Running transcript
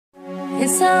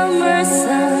It's summer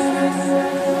sun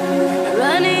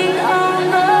running on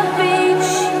the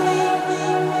beach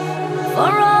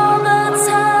for all the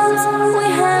times we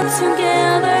had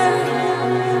together.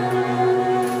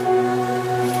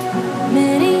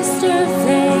 Mid-Easter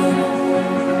fade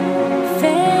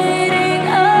fading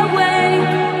away.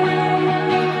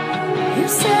 You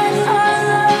said our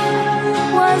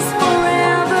love was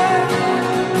forever.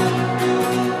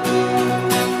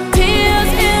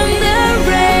 Tears in the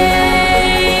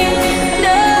rain,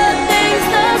 nothing's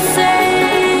the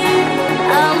same.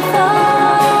 I'm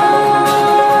far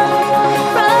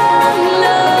from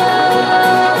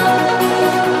love,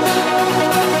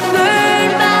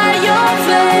 burned by your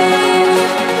flame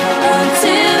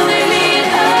until we meet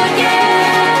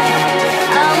again.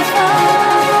 I'm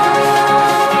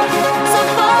far, so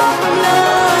far from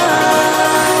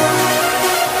love.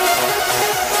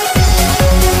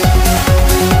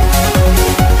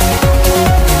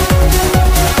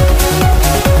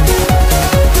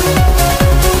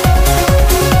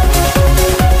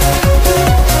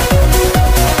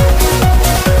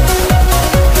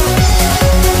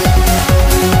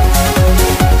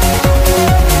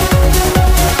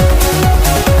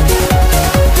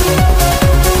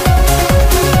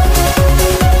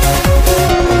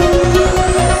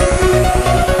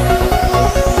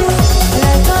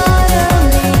 Like autumn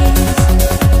leaves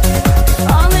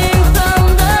falling from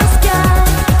the sky,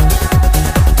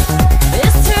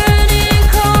 it's turning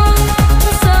cold,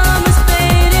 the summer's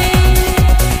fading.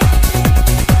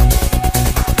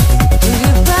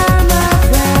 Goodbye, my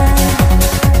friend,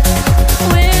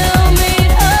 we'll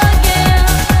meet again.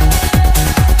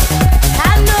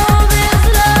 I know this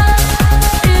love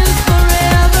is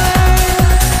forever,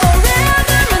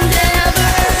 forever and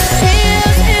ever.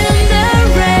 Tears in the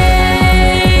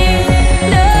rain,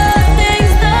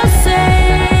 nothing's the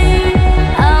same.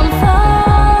 I'm far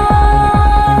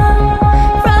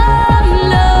from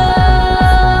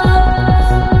love,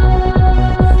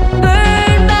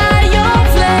 burned by your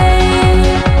flame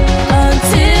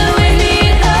until we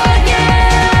meet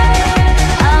again.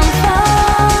 I'm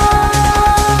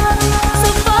far, so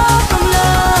far from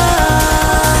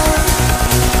love.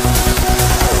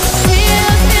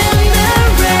 Tears in the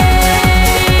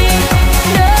rain,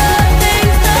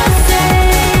 nothing's the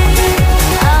same.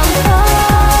 I'm far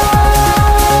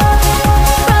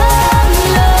from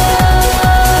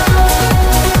love,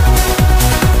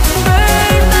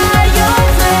 burned by your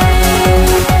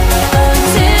flame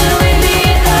until we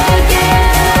meet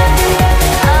again.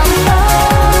 I'm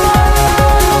far,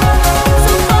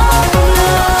 so far from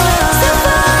love, so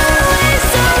far away,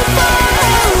 so far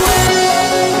away.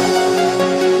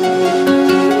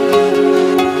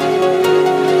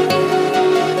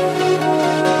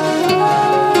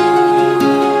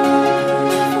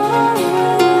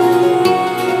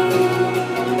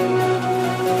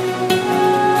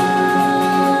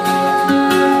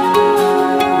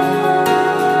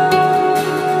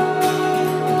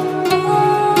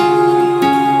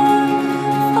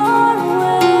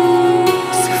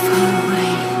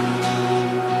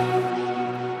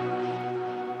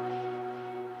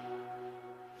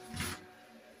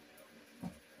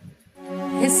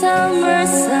 It's summer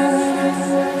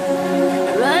sun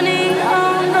running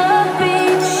on the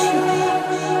beach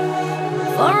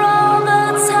for all the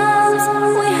times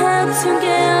we had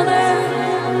together.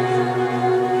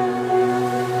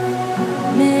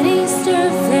 Mid-Easter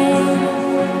fade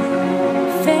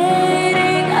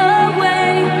fading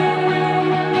away.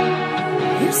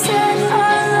 You said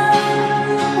our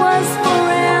love was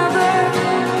forever.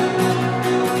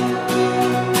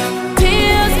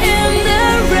 Tears in the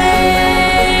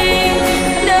rain,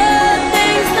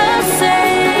 nothing's the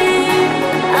same.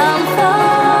 I'm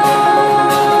far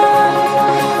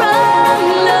from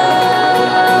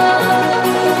love,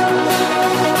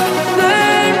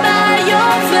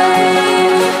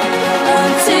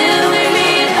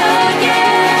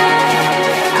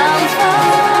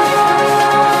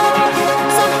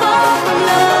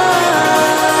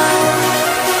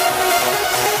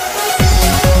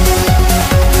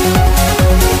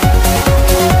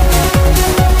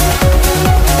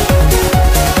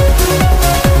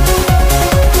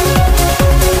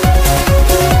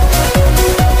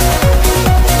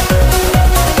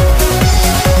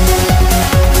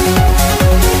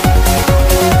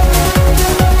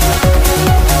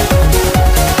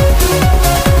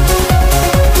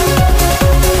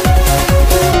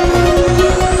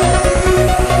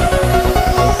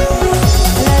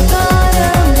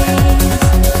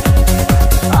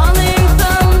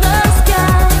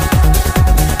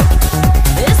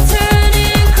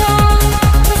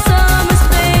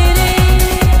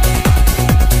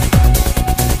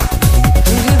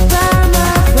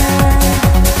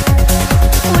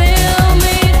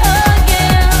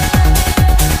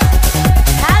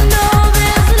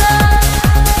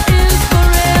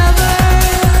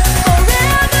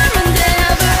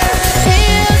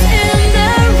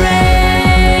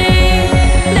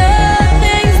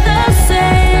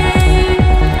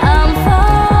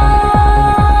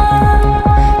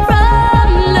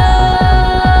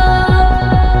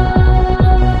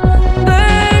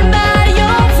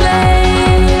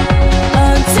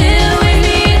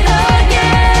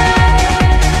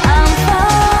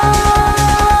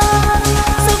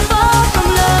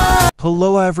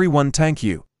 everyone, thank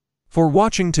you for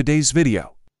watching today's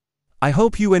video. I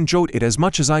hope you enjoyed it as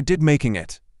much as I did making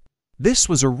it. This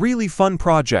was a really fun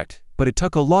project, but it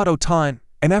took a lot of time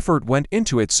and effort went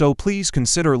into it, so please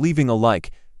consider leaving a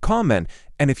like, comment,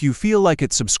 and if you feel like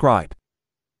it, subscribe.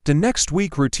 The next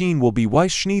week routine will be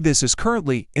YIUS. This is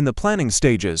currently in the planning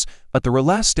stages, but the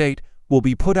release date will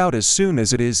be put out as soon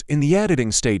as it is in the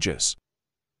editing stages.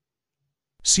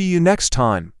 See you next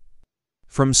time.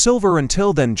 From Silver,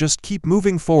 until then, just keep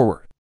moving forward.